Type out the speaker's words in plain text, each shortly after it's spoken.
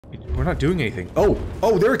We're not doing anything. Oh,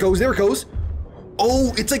 there it goes, there it goes.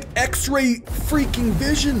 Oh, it's like X-ray freaking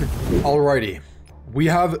vision. Alrighty, we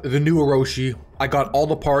have the new Orochi. I got all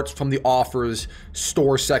the parts from the offers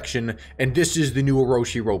store section, and this is the new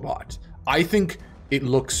Orochi robot. I think it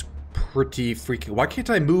looks pretty freaking. Why can't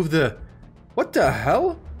I move the? What the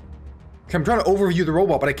hell? Okay, I'm trying to overview the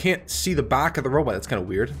robot, but I can't see the back of the robot. That's kind of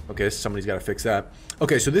weird. Okay, somebody's got to fix that.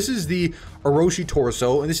 Okay, so this is the Orochi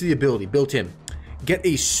torso, and this is the ability built in. Get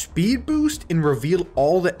a speed boost and reveal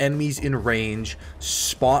all the enemies in range.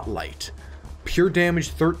 Spotlight. Pure damage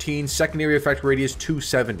 13, secondary effect radius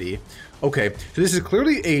 270. Okay, so this is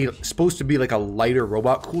clearly supposed to be like a lighter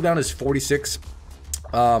robot. Cooldown is 46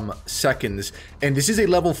 seconds, and this is a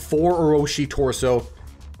level 4 Orochi torso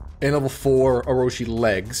and level 4 Orochi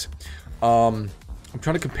legs. I'm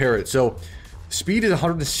trying to compare it. So speed is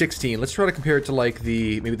 116. Let's try to compare it to like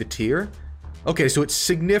maybe the tier. Okay, so it's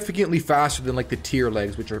significantly faster than like the tier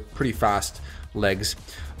legs, which are pretty fast legs.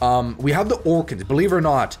 We have the Orkans. Believe it or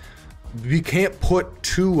not, we can't put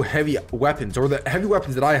 2 heavy weapons, or the heavy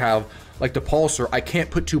weapons that I have, like the Pulsar, I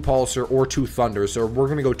can't put 2 Pulsar or 2 Thunder, so we're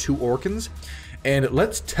gonna go 2 Orkans. And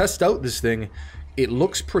let's test out this thing. It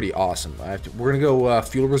looks pretty awesome. We're gonna go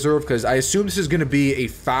fuel reserve, because I assume this is gonna be a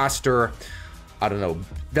faster, I don't know,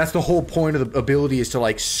 that's the whole point of the ability, is to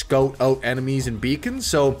like scout out enemies and beacons.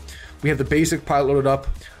 So we have the basic pilot loaded up.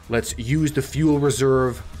 Let's use the fuel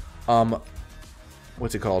reserve,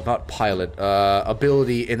 what's it called? Not pilot,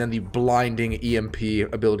 ability, and then the blinding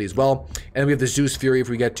EMP ability as well. And then we have the Zeus Fury if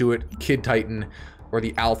we get to it, Kid Titan, or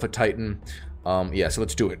the Alpha Titan. Yeah, so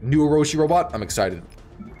let's do it. New Orochi robot, I'm excited.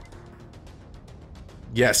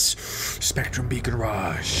 Yes, Spectrum Beacon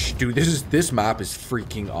Rush. Dude, this map is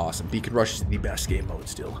freaking awesome. Beacon Rush is the best game mode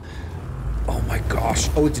still. Oh my gosh.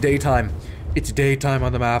 Oh, it's daytime. It's daytime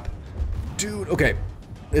on the map. Dude, okay.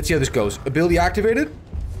 Let's see how this goes. Ability activated.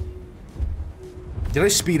 Did I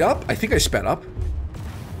speed up? I think I sped up.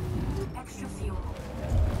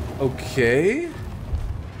 Okay.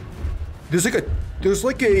 There's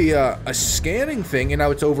like a scanning thing, and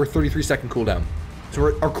now it's over 33-second cooldown. So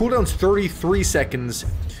our cooldown's 33 seconds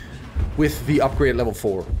with the upgrade at level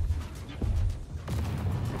 4.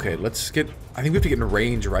 Okay, let's get. I think we have to get in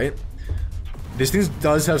range, right? This thing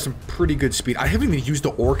does have some pretty good speed. I haven't even used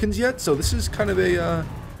the Orkans yet, so this is kind of a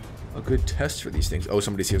good test for these things. Oh,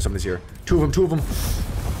 somebody's here, somebody's here. Two of them.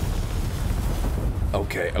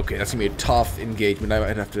 Okay, that's gonna be a tough engagement. I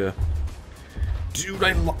might have to... Dude,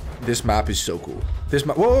 this map is so cool. This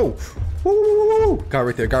map... Whoa! Whoa! Guy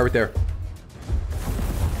right there,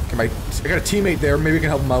 Okay, I got a teammate there. Maybe we can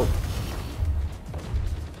help him out.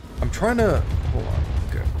 I'm trying to... Hold on.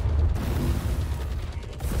 Okay.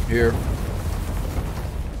 Here.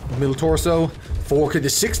 Middle torso. 4. Okay, the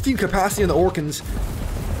 16 capacity on the Orkans.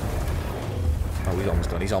 Oh,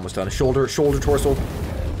 he's almost done. Shoulder, torso.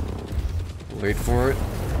 Wait for it.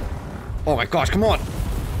 Oh my gosh, come on!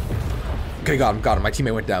 Okay, got him. My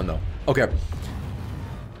teammate went down, though. Okay.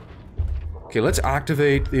 Okay, let's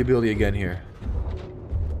activate the ability again here.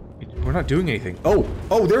 We're not doing anything. Oh,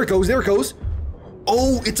 there it goes,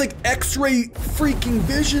 Oh, it's like X-ray freaking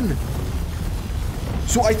vision!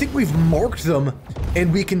 So I think we've marked them,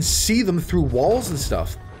 and we can see them through walls and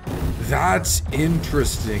stuff. That's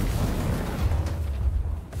interesting.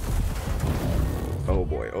 Oh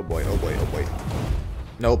boy.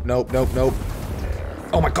 Nope.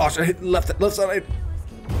 Oh my gosh, I hit left side.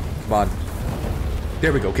 Come on.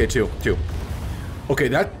 There we go. Okay, two. Okay,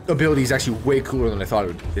 that ability is actually way cooler than I thought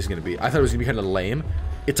it was going to be. I thought it was going to be kind of lame.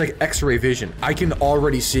 It's like X-ray vision. I can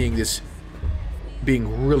already seeing this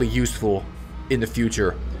being really useful in the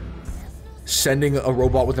future. Sending a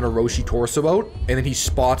robot with an Orochi torso out, and then he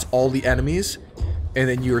spots all the enemies, and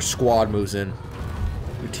then your squad moves in.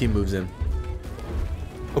 Your team moves in.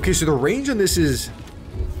 Okay, so the range on this is...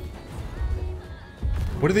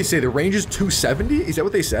 What did they say? The range is 270? Is that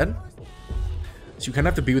what they said? So you kind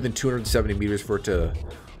of have to be within 270 meters for it to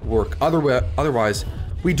work. Otherwise,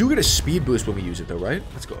 we do get a speed boost when we use it though, right?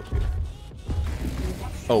 Let's go up here.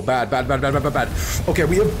 Oh, bad. Okay,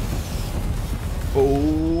 we have...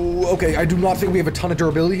 Oh, okay, I do not think we have a ton of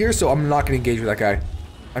durability here, so I'm not going to engage with that guy.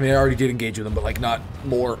 I mean, I already did engage with him, but like, not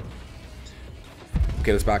more.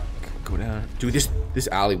 Okay, let's go down. Dude, this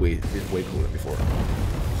alleyway is way cooler than before.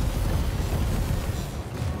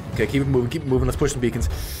 Okay, keep it moving, let's push some beacons.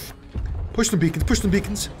 Push some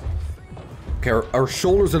beacons. Okay, our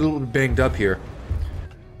shoulders are a little bit banged up here.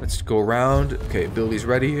 Let's go around. Okay, ability's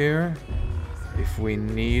ready here. If we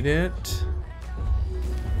need it.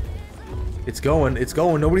 It's going.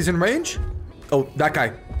 Nobody's in range? Oh, that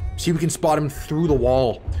guy. See if we can spot him through the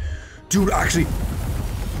wall. Dude, actually...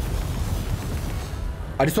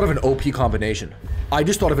 I just thought of an OP combination. I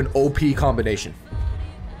just thought of an OP combination.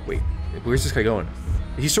 Wait, where's this guy going?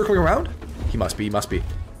 Is he circling around? He must be, he must be.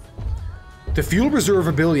 The fuel reserve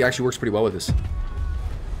ability actually works pretty well with this.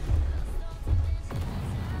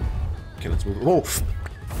 Okay, let's move. Whoa!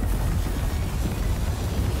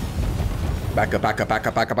 Back up, back up, back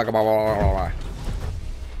up, back up, back up.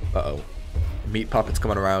 Uh-oh. Meat puppets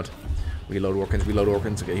coming around. Reload Orkans, reload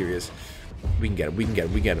Orkans. Okay, here he is. We can get him, we can get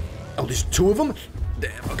him, we can get him. Oh, there's two of them?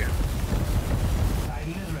 Damn, okay.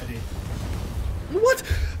 What?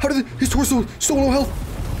 How did his torso so low health?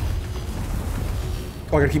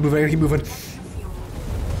 Oh, I gotta keep moving, I gotta keep moving.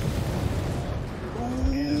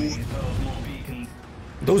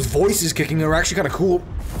 Those voices kicking are actually kind of cool.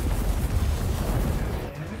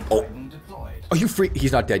 Oh. Are you free?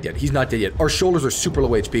 He's not dead yet. He's not dead yet. Our shoulders are super low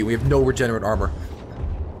HP. We have no regenerate armor.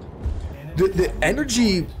 The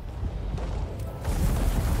energy...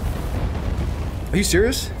 Are you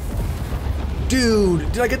serious?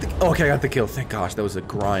 Dude, did I get the... Oh, okay, I got the kill. Thank gosh, that was a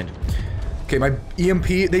grind. Okay, my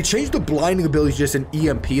EMP... They changed the blinding ability to just an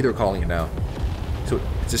EMP, they're calling it now. So,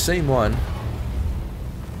 it's the same one.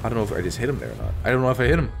 I don't know if I just hit him there or not. I don't know if I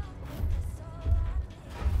hit him.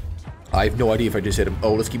 I have no idea if I just hit him.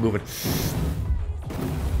 Oh, let's keep moving.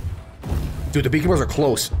 Dude, the beacon bars are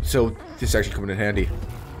close, so this is actually coming in handy.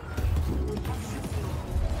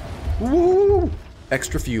 Woo!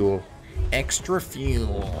 Extra fuel. Extra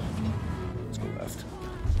fuel. Let's go left.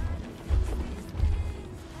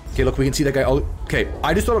 Okay, look, we can see that guy. Oh, okay,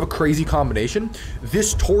 I just thought of a crazy combination.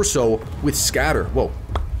 This torso with scatter. Whoa.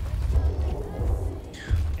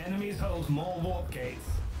 Enemies hold more warp gates.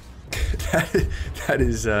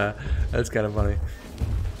 That's kind of funny.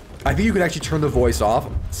 I think you can actually turn the voice off,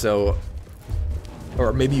 so...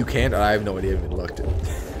 Or maybe you can't, I have no idea, I haven't looked.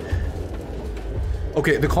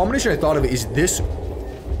 Okay, the combination I thought of is this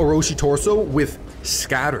Orochi torso with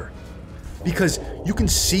scatter. Because you can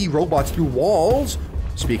see robots through walls.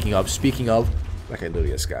 Speaking of, like I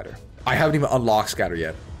literally have scatter. I haven't even unlocked scatter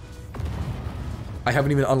yet.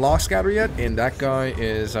 And that guy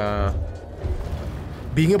is,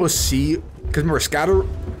 being able to see, because remember, scatter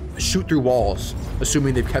shoot through walls,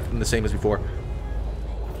 assuming they've kept them the same as before.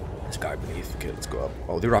 This guy beneath. Okay, let's go up.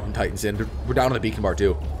 Oh, they're dropping Titans in. We're down on the beacon bar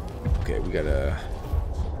too. Okay, we gotta...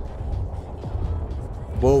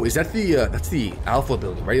 Whoa, is that the, that's the alpha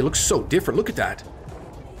building, right? It looks so different. Look at that.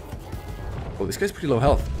 Oh, this guy's pretty low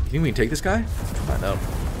health. You think we can take this guy? Let's find out.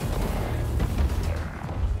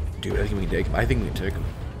 Dude, I think we can take him. I think we can take him.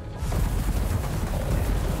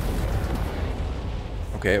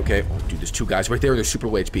 Okay, okay. Oh, dude, there's two guys right there. They're super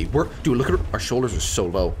low HP. Dude, look at our shoulders are so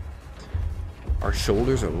low. Our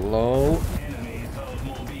shoulders are low.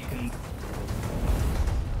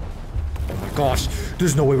 Oh my gosh.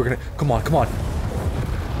 There's no way we're gonna... Come on, come on.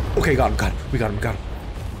 Okay, got him, got him. We got him, got him.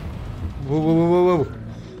 Whoa, whoa, whoa, whoa, whoa.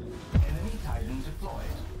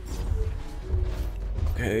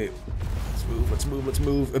 Okay. Let's move, let's move, let's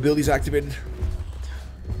move. Abilities activated.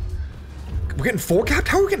 We're getting 4 capped?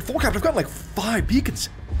 How are we getting 4 capped? I've got like 5 beacons.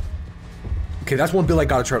 Okay, that's one build I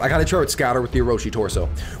gotta try. I gotta try with scatter with the Orochi torso.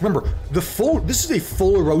 Remember, this is a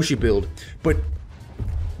full Orochi build, but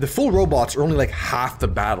the full robots are only like half the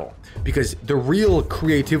battle. Because the real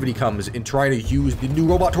creativity comes in trying to use the new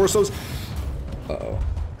robot torsos. Uh-oh.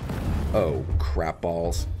 Oh, crap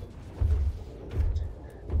balls.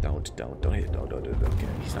 Don't hit, don't. Okay,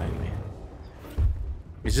 he's not hitting me.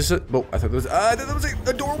 Is this a... Oh, I thought that was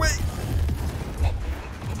a doorway!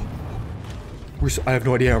 I have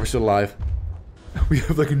no idea how we're still alive. We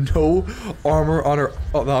have like no armor on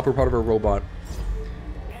the upper part of our robot.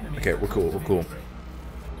 Okay, we're cool, we're cool.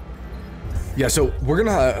 Yeah, so we're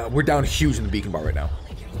down huge in the beacon bar right now.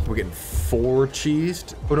 We're getting 4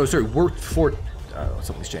 cheesed. Oh no, sorry, we're 4. I don't know,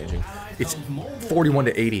 something's changing. It's 41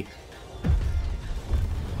 to 80. Okay,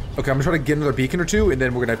 I'm gonna try to get another beacon or 2, and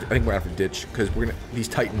then we're gonna have to, I think we're gonna have to ditch because these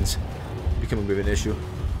Titans become a bit of an issue.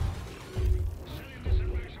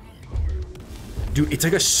 Dude, it's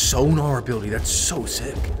like a sonar ability. That's so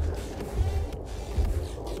sick.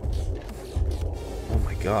 Oh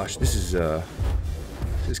my gosh, this is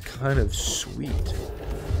kind of sweet.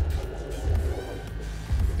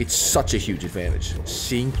 It's such a huge advantage.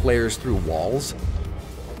 Seeing players through walls.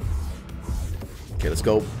 Okay, let's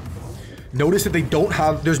go. Notice that they don't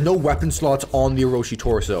have... There's no weapon slots on the Orochi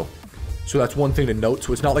torso. So that's one thing to note.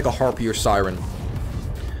 So it's not like a Harpy or Siren.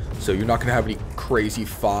 So you're not going to have any crazy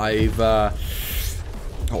 5...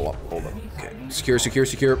 Hold up, hold up. Okay. Secure.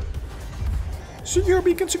 Secure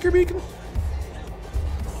beacon, secure beacon.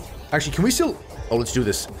 Actually, can we still... Oh, let's do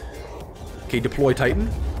this. Okay, deploy Titan.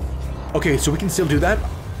 Okay, so we can still do that.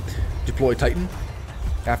 Deploy Titan.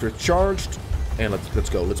 After it's charged. And let's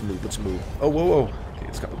go. Let's move. Let's move. Oh, whoa, whoa. Okay,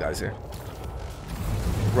 there's a couple guys here.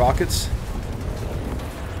 Rockets.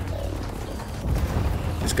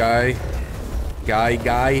 This guy.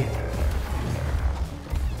 Guy.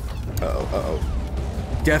 Uh-oh.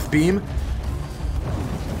 Death beam.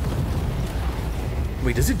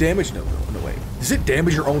 Wait, does it damage? No, wait. Does it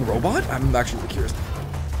damage your own robot? I'm actually really curious.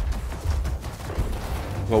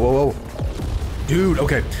 Whoa. Dude,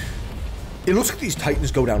 okay. It looks like these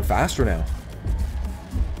Titans go down faster now.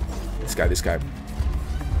 This guy.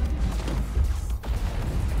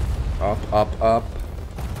 Up.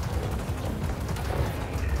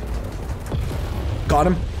 Got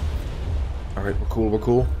him. Alright, we're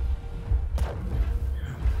cool.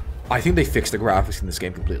 I think they fixed the graphics in this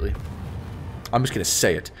game completely. I'm just gonna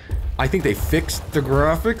say it. I think they fixed the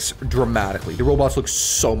graphics dramatically. The robots look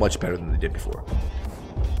so much better than they did before.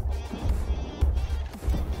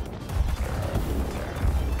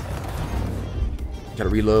 Gotta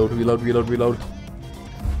reload.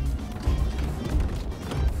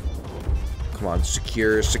 Come on,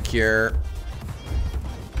 secure.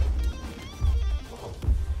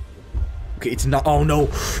 Okay, it's not. Oh no,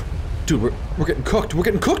 dude, we're getting cooked.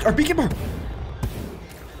 Our beacon bar.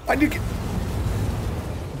 I need to get.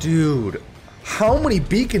 Dude, how many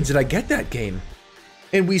beacons did I get that game?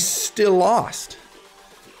 And we still lost.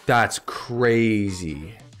 That's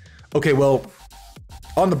crazy. Okay, well,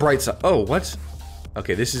 on the bright side. Oh, what?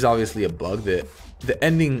 Okay, this is obviously a bug that the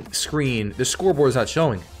ending screen, the scoreboard is not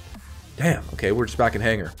showing. Damn, okay, we're just back in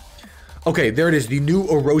hangar. Okay, there it is, the new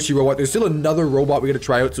Orochi robot. There's still another robot we gotta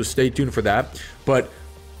try out, so stay tuned for that. But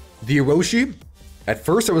the Orochi, at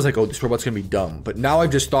first I was like, oh, this robot's gonna be dumb. But now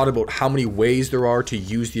I've just thought about how many ways there are to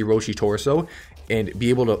use the Orochi torso and be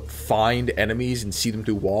able to find enemies and see them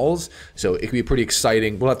through walls. So it can be pretty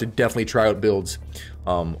exciting. We'll have to definitely try out builds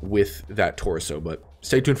with that torso. But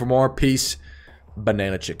stay tuned for more. Peace.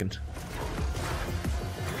 Banana chicken.